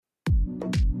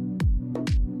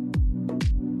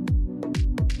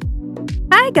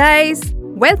Hi guys,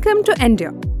 welcome to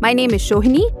endure. My name is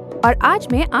Shohini और आज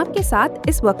मैं आपके साथ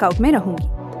इस वर्कआउट में रहूंगी।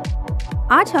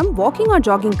 आज हम वॉकिंग और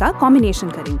जॉगिंग का कॉम्बिनेशन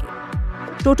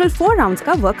करेंगे। टोटल 4 राउंड्स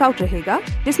का वर्कआउट रहेगा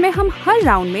जिसमें हम हर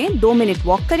राउंड में 2 मिनट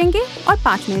वॉक करेंगे और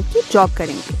 5 मिनट की जॉग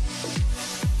करेंगे।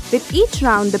 With each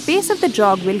round, the pace of the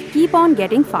jog will keep on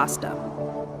getting faster.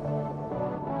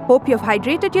 Hope you've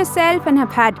hydrated yourself and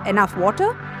have had enough water.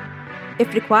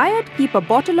 If required, keep a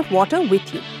bottle of water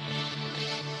with you.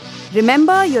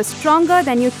 Remember, you're stronger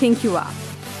than you think you are.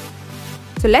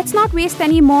 So let's not waste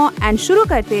any more and शुरू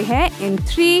करते हैं in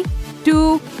 3, 2,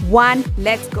 1,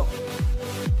 let's go.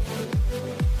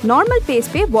 Normal pace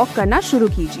पे walk करना शुरू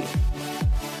कीजिए.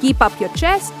 Keep up your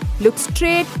chest, look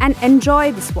straight and enjoy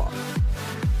this walk.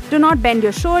 Do not bend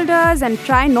your shoulders and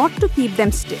try not to keep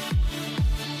them stiff.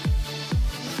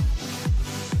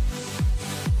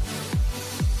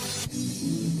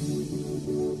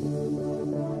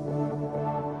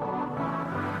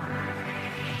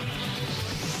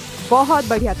 बहुत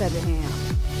बढ़िया कर रहे हैं आप।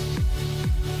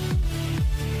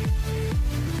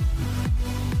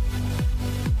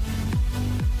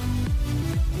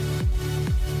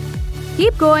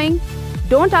 Keep going.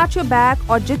 Don't arch your back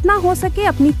और जितना हो सके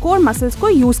अपनी कोर मसल्स को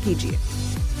यूज कीजिए।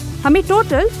 हमें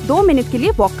टोटल 2 मिनट के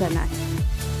लिए वॉक करना है।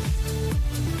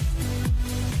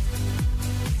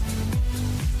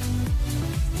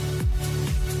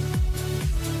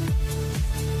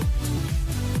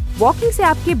 वॉकिंग से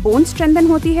आपके बोन स्ट्रेंथन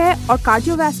होती है और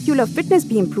कार्डियोवैस्कुलर फिटनेस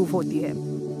भी इंप्रूव होती है।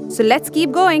 So let's keep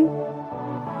going.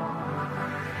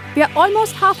 We are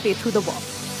almost half way through the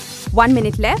walk. 1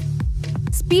 minute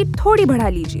left. Speed थोड़ी बढ़ा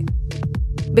लीजिए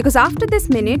because after this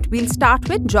minute we'll start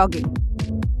with jogging.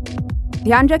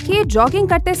 ध्यान रखिए, जॉगिंग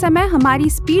करते समय हमारी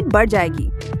स्पीड बढ़ जाएगी।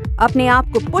 अपने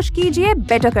आप को पुश कीजिए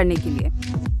बेटर करने के लिए।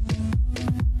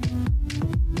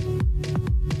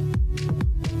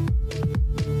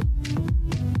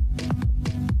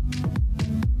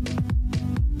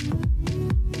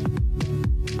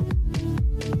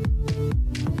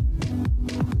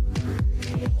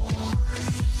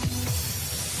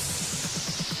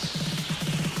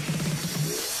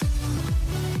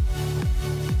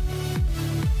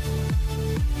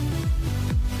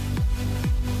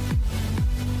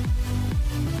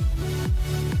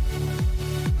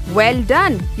 Well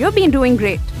done! You've been doing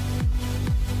great.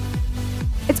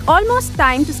 It's almost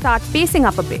time to start pacing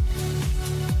up a bit.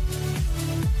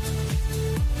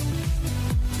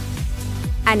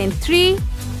 And in 3,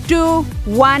 2,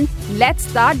 1, let's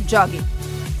start jogging.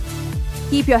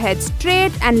 Keep your head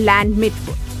straight and land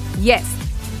mid-foot. Yes,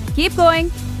 keep going.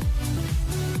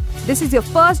 This is your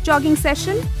first jogging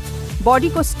session.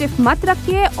 Body को stiff मत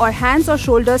रखिए और hands और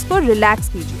shoulders को relax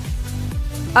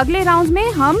कीजिए। अगले rounds में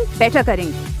हम better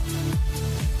करेंगे।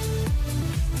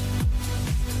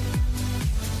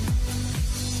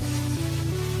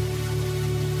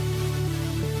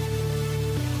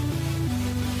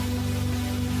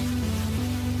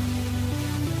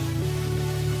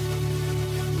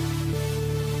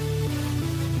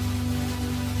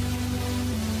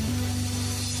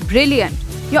 Brilliant!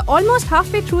 You're almost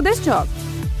halfway through this jog.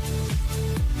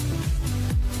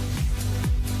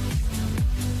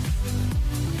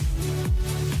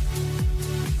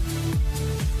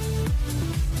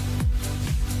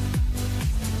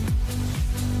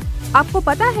 आपको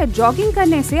पता है जॉगिंग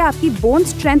करने से आपकी बोन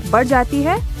स्ट्रेंथ बढ़ जाती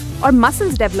है और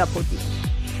मसल्स डेवलप होती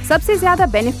है। सबसे ज्यादा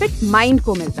बेनिफिट माइंड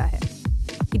को मिलता है।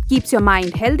 It keeps your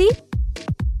mind healthy.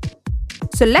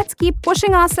 So let's keep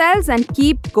pushing ourselves and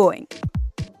keep going.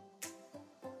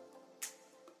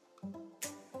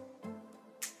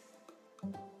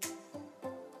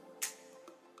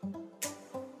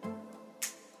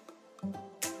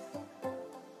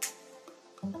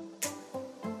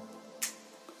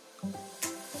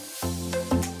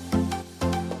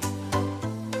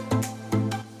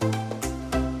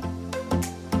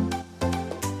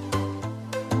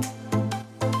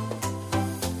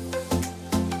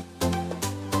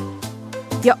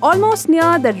 You're almost near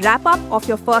the wrap-up of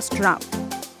your first round.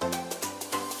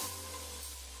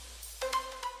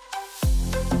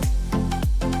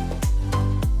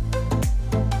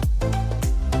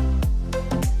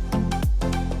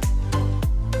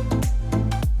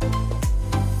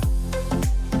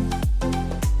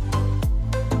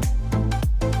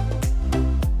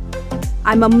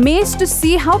 I'm amazed to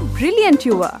see how brilliant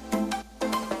you were.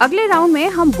 अगले round में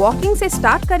हम walking से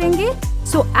start करेंगे।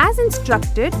 So as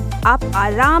instructed, आप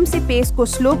आराम से pace को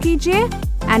slow कीजिए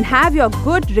and have your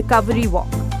good recovery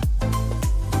walk.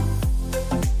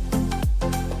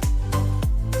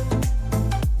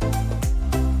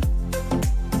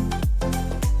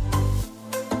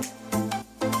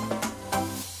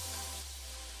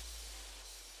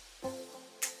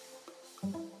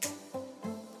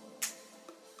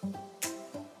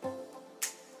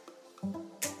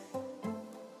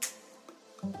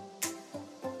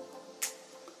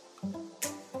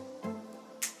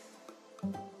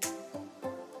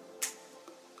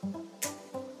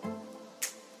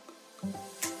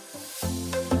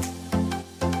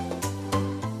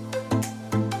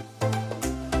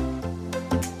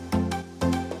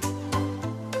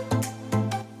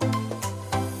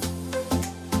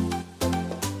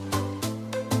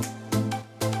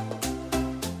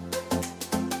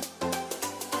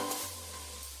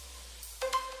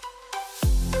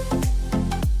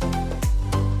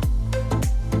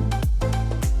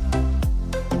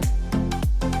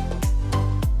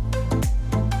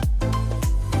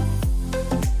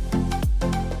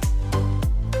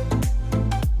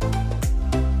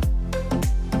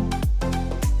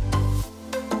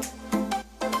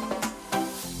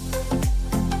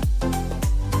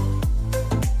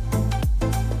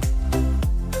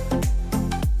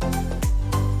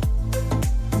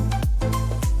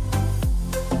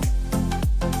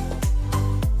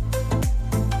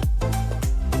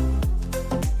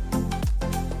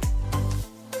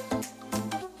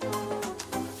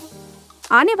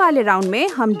 आने वाले राउंड में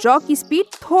हम जॉग की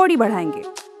स्पीड थोड़ी बढ़ाएंगे।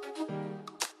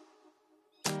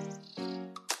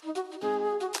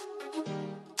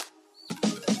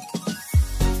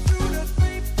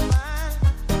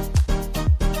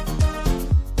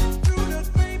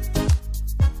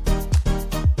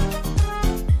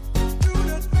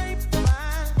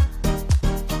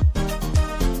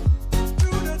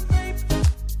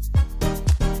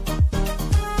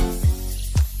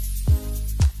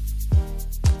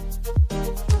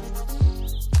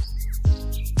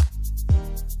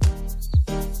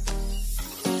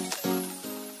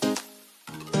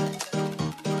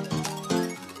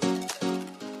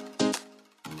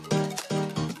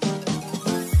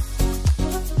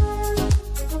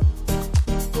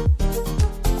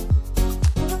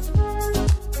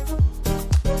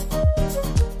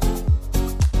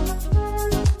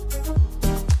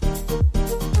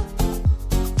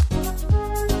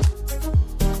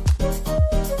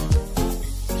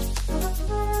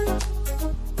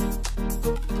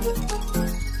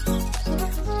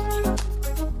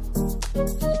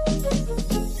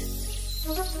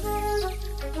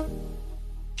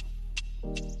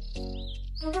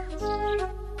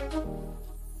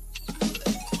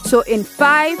 So in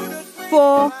 5,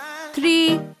 4,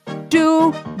 3,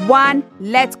 2, 1,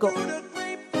 let's go.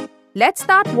 Let's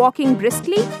start walking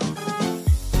briskly.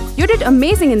 You did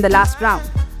amazing in the last round.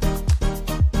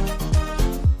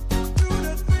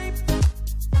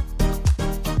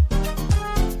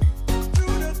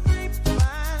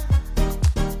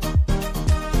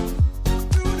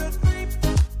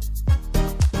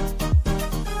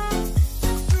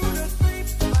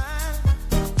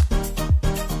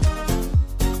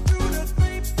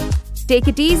 Take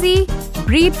it easy,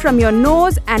 breathe from your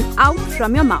nose and out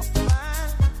from your mouth.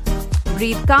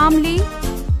 Breathe calmly.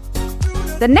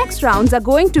 The next rounds are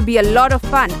going to be a lot of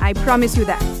fun, I promise you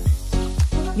that.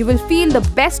 You will feel the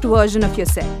best version of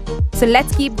yourself. So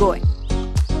let's keep going.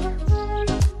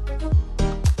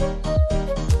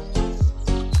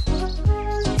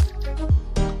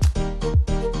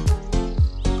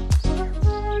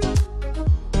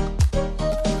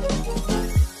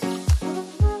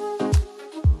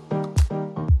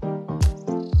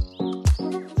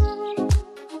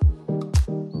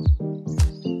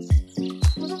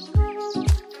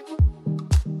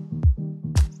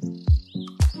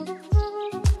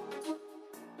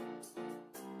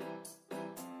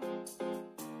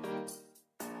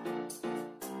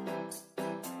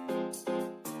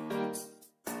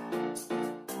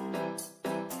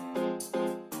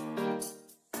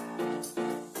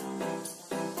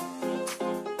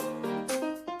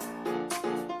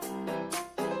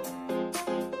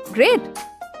 Great!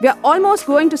 We are almost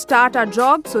going to start our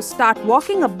jog, so start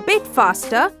walking a bit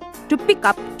faster to pick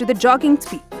up to the jogging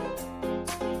speed.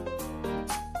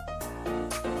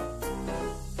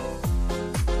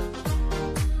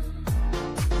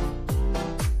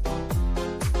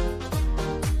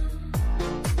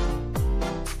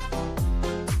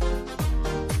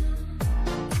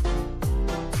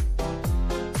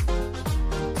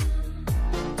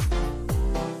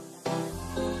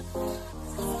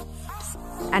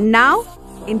 And now,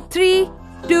 in 3,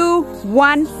 2,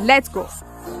 1, let's go.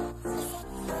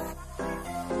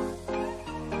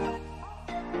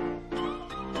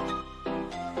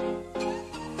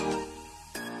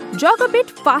 Jog a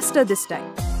bit faster this time.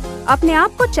 अपने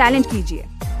आप को challenge कीजिए.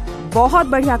 बहुत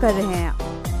बढ़िया कर रहे हैं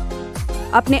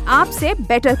आप. अपने आप से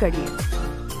बेटर करिए.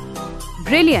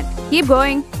 Brilliant. Keep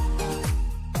going.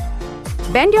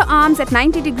 Bend your arms at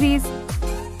 90 degrees.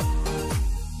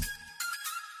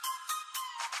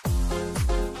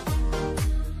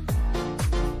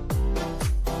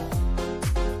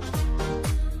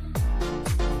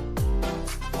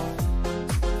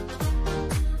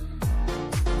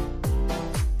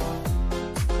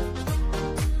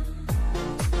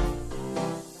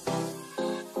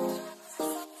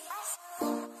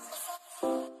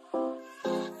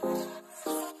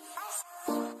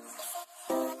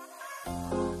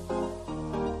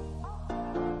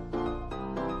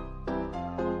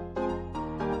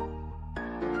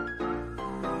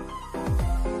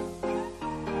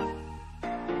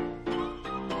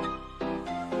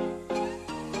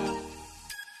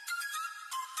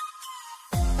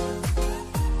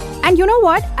 And you know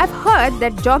what? I've heard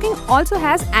that jogging also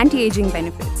has anti-aging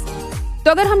benefits.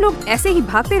 तो अगर हम लोग ऐसे ही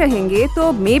भागते रहेंगे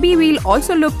तो maybe we'll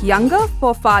also look younger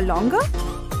for far longer.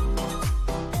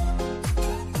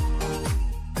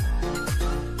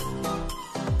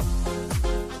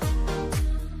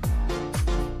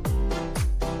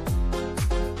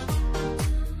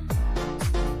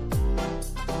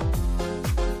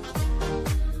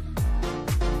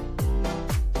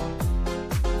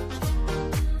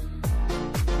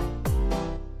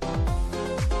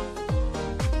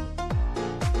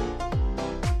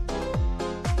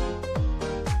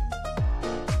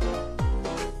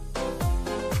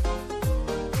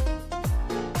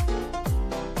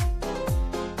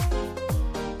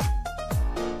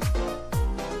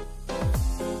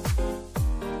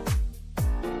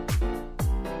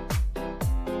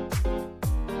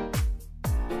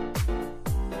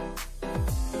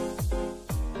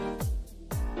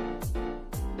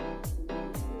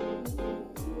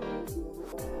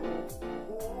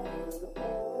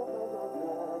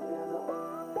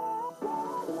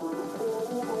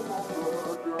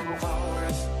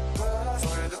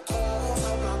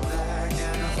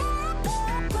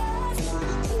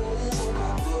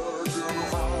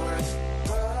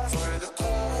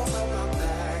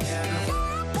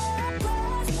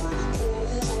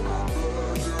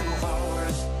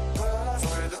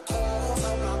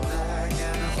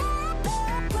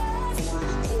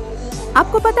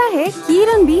 आपको पता है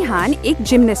कीरन बीहान एक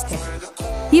जिमनास्ट है.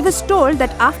 He was told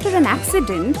that after an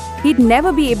accident, he'd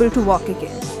never be able to walk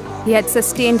again. He had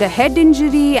sustained a head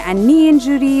injury and knee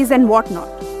injuries and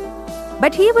whatnot.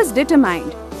 But he was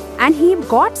determined and he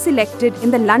got selected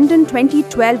in the London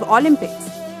 2012 Olympics.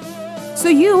 So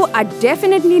you are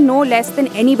definitely no less than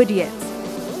anybody else.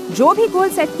 जो भी goal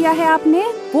set किया है आपने,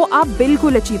 वो आप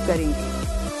बिल्कुल achieve करेंगे.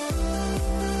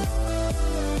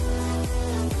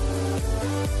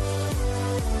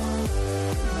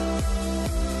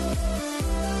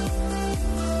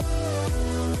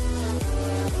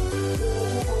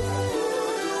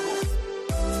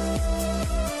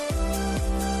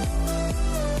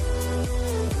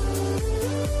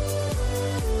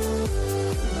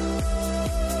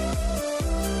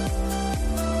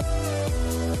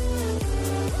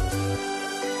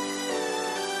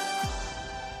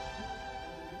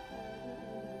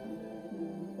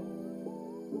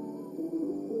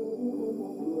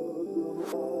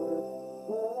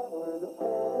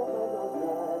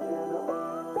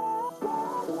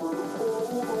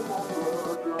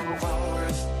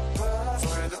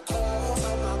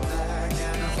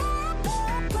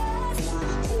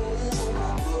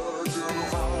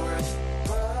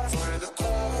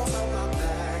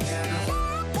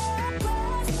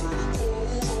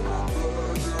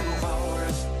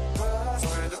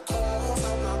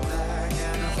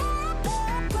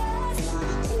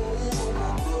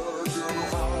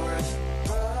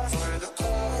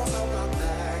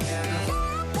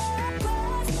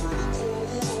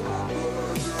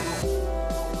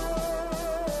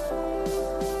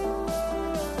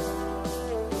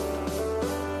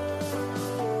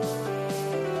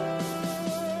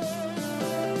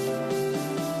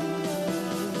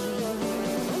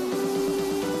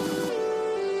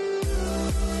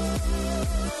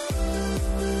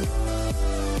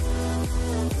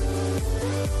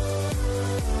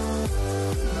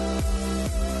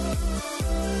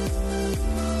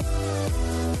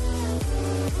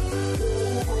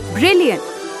 Brilliant!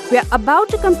 We are about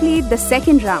to complete the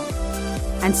second round.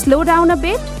 And slow down a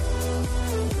bit.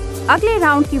 अगले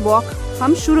राउंड की वॉक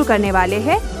हम शुरू करने वाले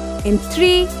हैं in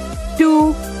 3, 2,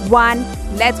 1,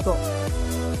 let's go.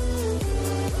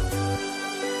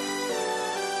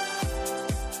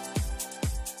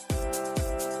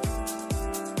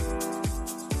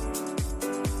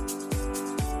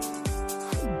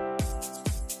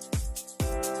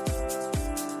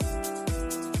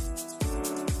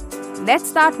 Let's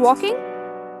start walking.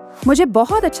 मुझे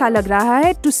बहुत अच्छा लग रहा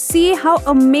है to see how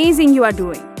amazing you are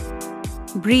doing.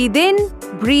 Breathe in,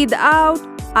 breathe out,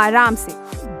 आराम से.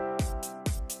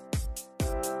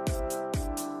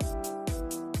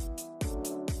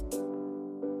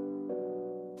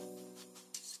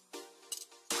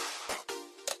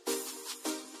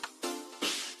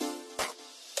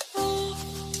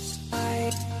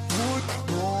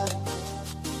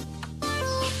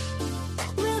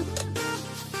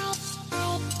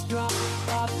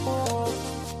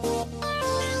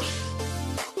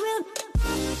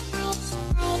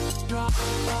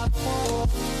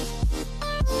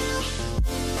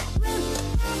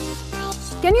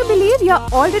 Can you believe you're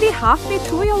already halfway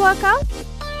through your workout?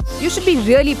 You should be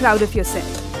really proud of yourself.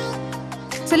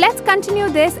 So let's continue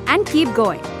this and keep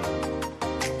going.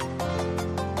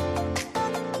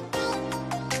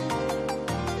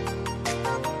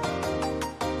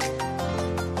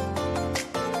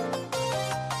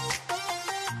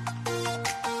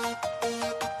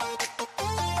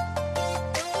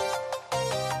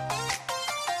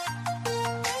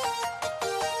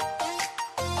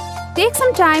 Take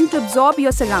some time to absorb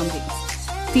your surroundings.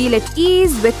 Feel at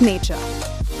ease with nature.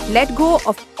 Let go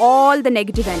of all the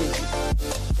negative energy.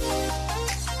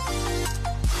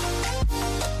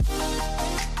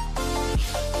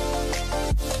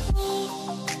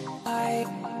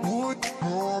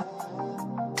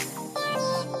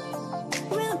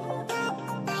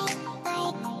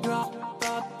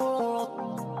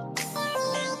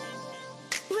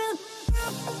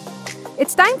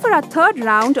 It's time for our third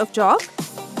round of jog.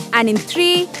 And in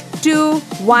 3, 2,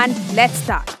 1, let's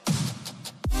start.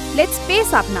 Let's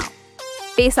pace up now.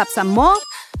 Pace up some more.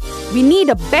 We need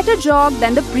a better jog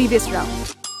than the previous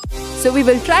round. So we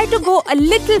will try to go a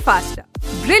little faster.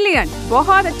 Brilliant!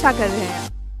 बहुत अच्छा कर रहे हैं.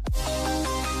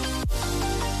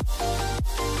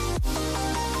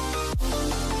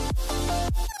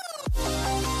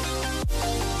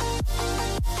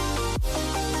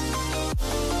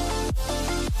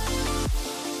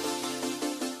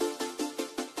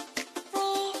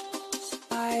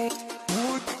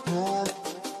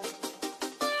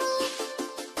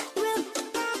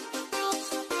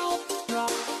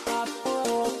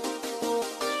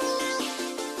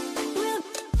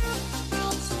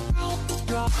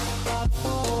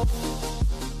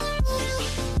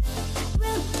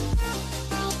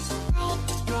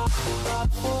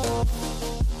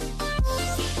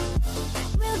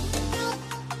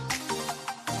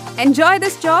 Enjoy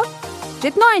this jog.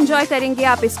 जितना enjoy करेंगे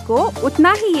आप इसको,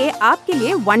 उतना ही ये आपके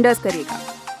लिए wonders करेगा.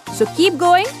 So keep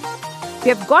going. We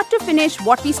have got to finish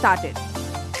what we started.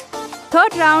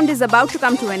 Third round is about to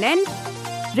come to an end.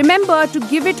 Remember to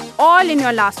give it all in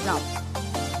your last round.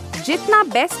 जितना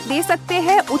best दे सकते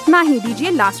हैं, उतना ही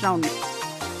दीजिए last round में.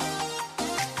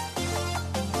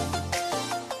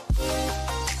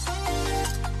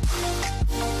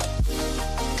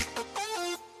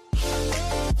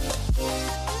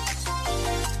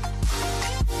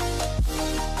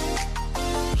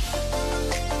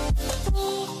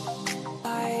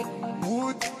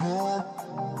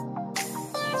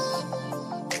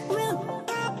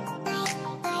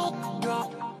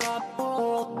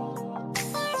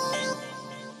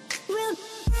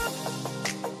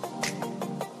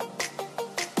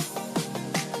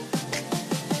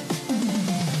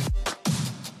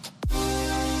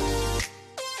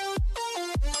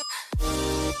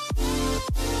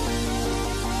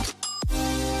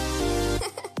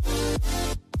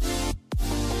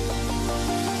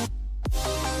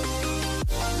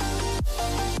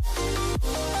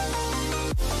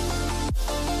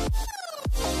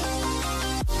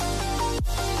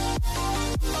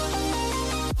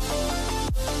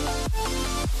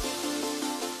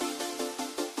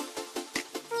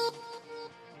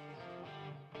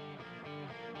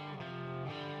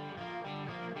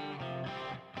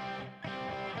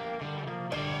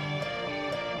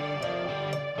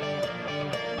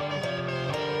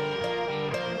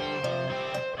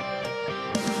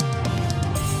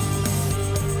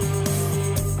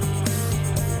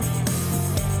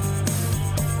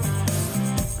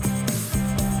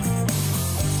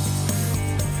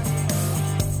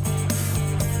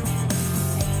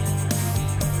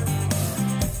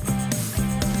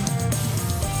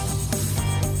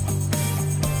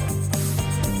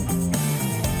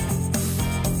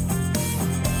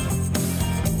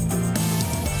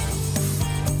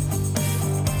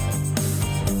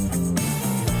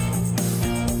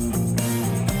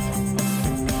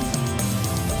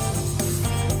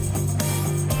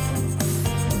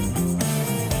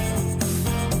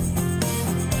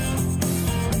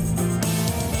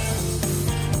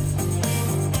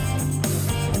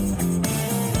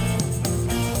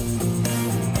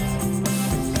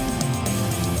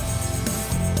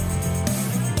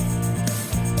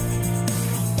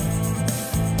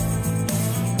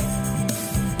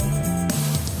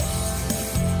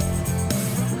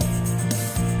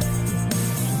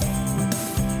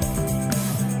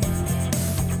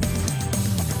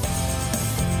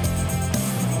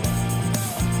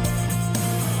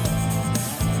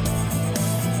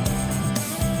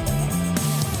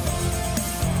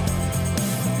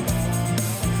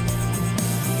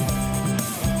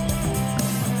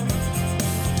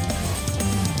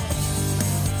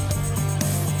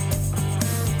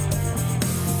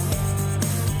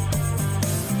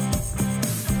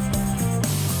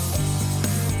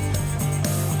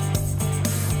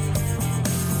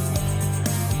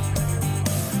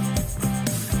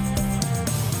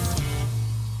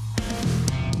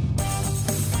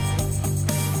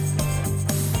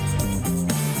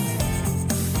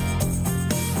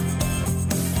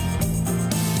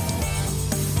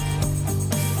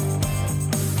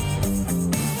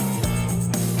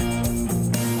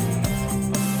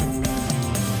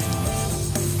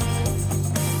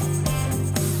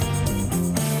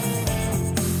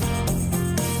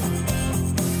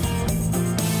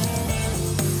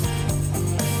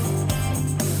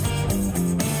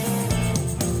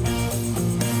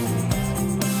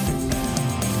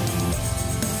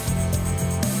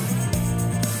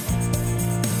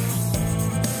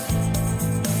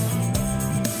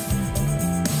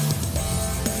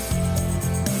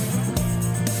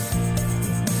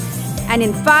 And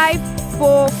in 5,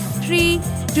 4, 3,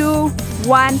 2,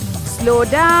 1, slow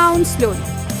down slowly.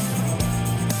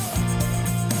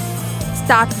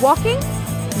 Start walking,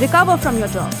 recover from your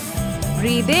jog.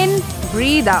 Breathe in,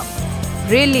 breathe out.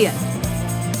 Brilliant.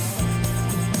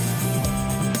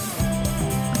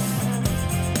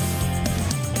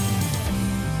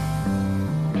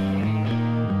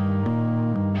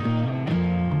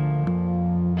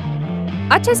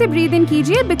 अच्छे से breathe in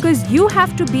कीजिए because you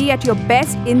have to be at your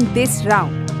best in this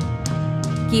round.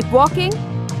 Keep walking,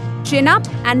 chin up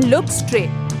and look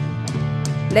straight.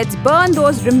 Let's burn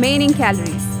those remaining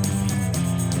calories.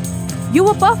 You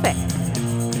were perfect.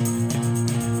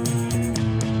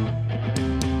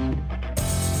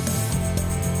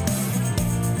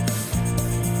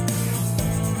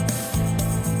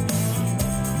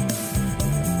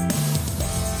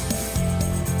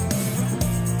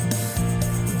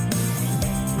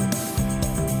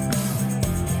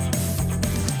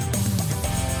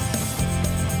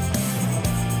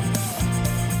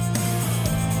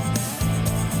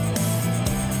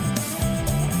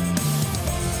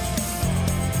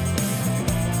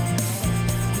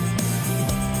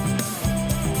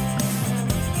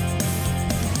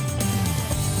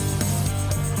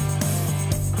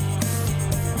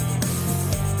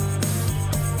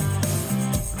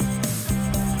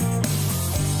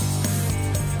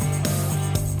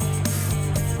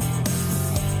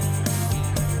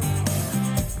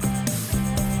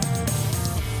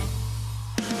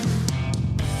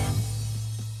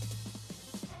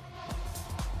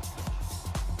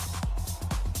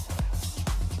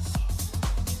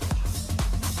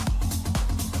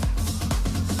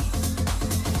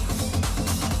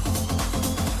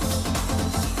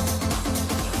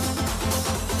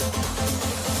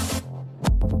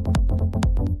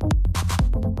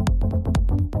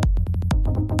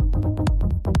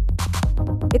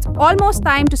 almost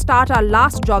time to start our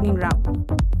last jogging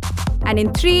round. And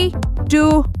in 3,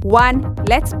 2, 1,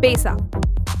 let's pace up.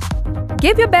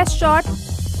 Give your best shot.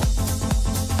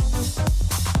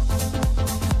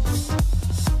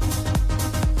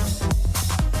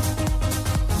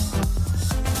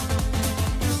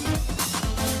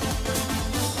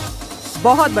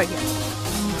 बहुत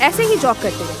बढ़िया। ऐसे ही jog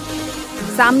करते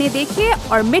रहिए। सामने देखिए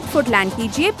और mid foot land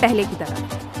कीजिए पहले की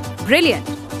तरह।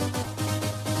 Brilliant.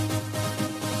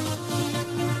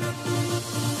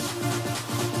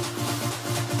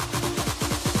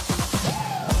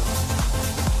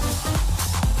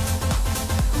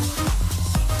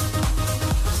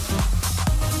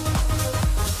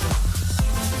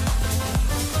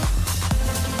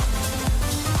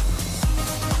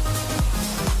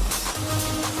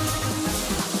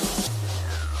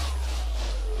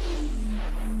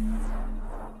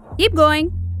 Keep going.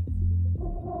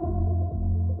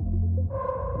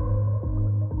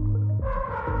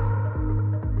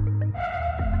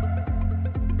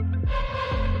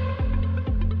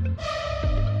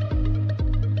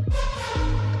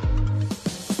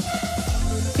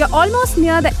 You're almost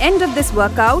near the end of this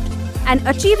workout and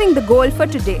achieving the goal for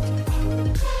today.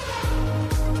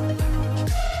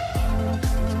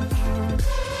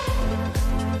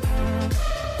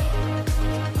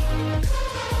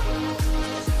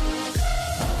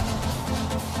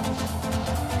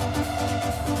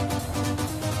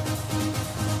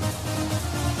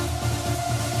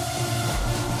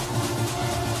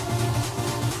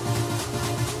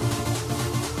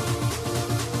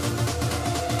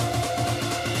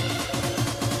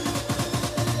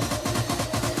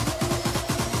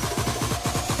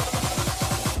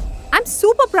 I'm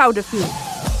super proud of you.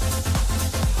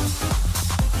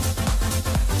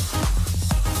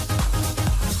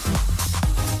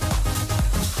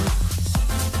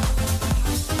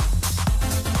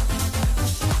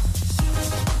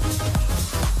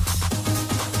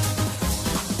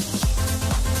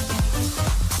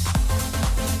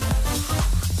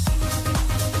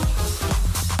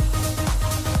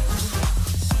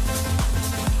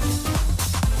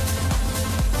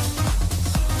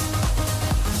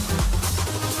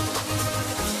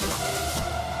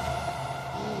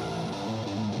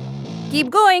 Keep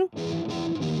going.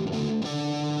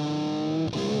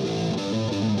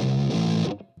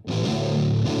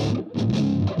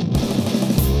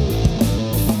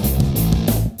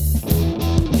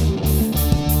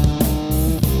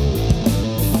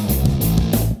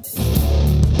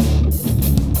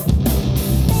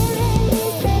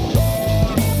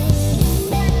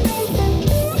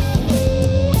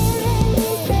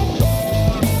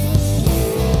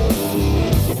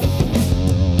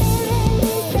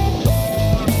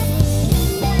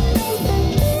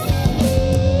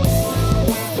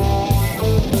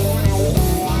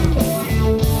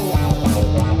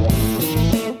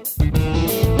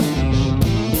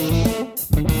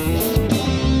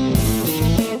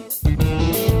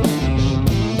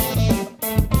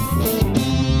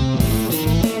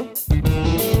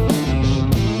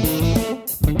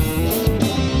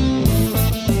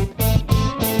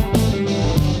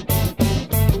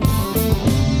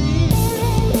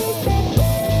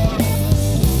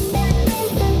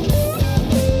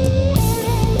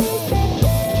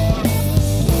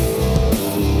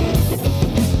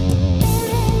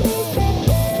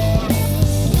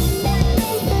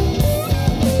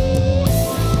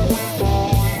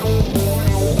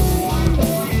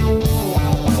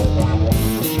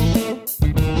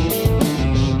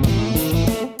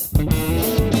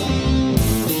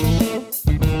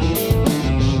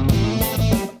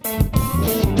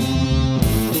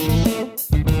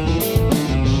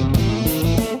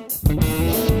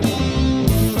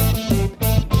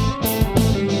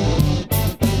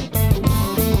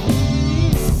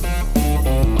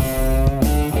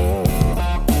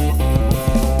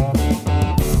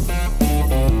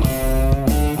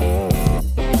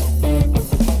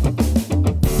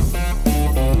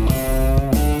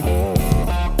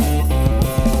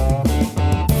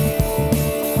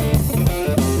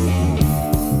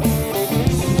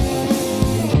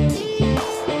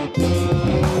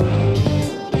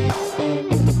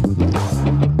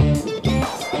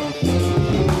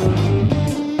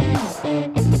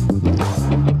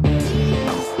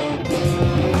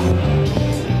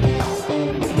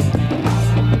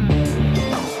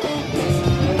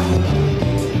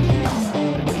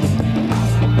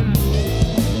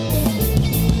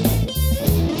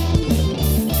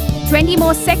 Twenty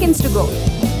more seconds to go.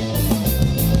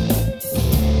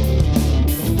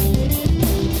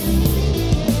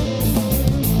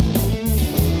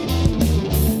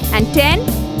 And 10,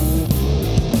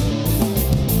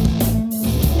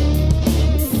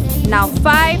 Now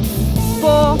 5,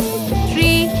 4,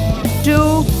 3,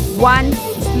 2, 1.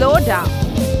 Slow down.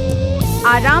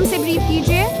 आराम से breathe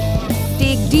कीजिए.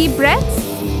 Take deep breaths.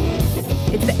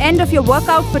 It's the end of your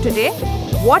workout for today.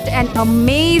 What an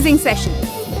amazing session.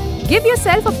 Give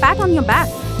yourself a pat on your back.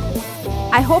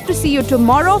 I hope to see you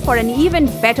tomorrow for an even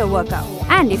better workout.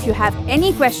 And if you have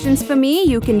any questions for me,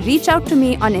 you can reach out to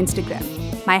me on Instagram.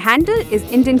 My handle is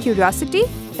Indian Curiosity.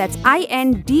 That's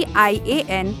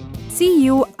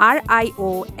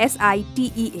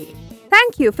INDIANCURIOSITEA.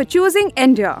 Thank you for choosing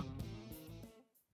Endure.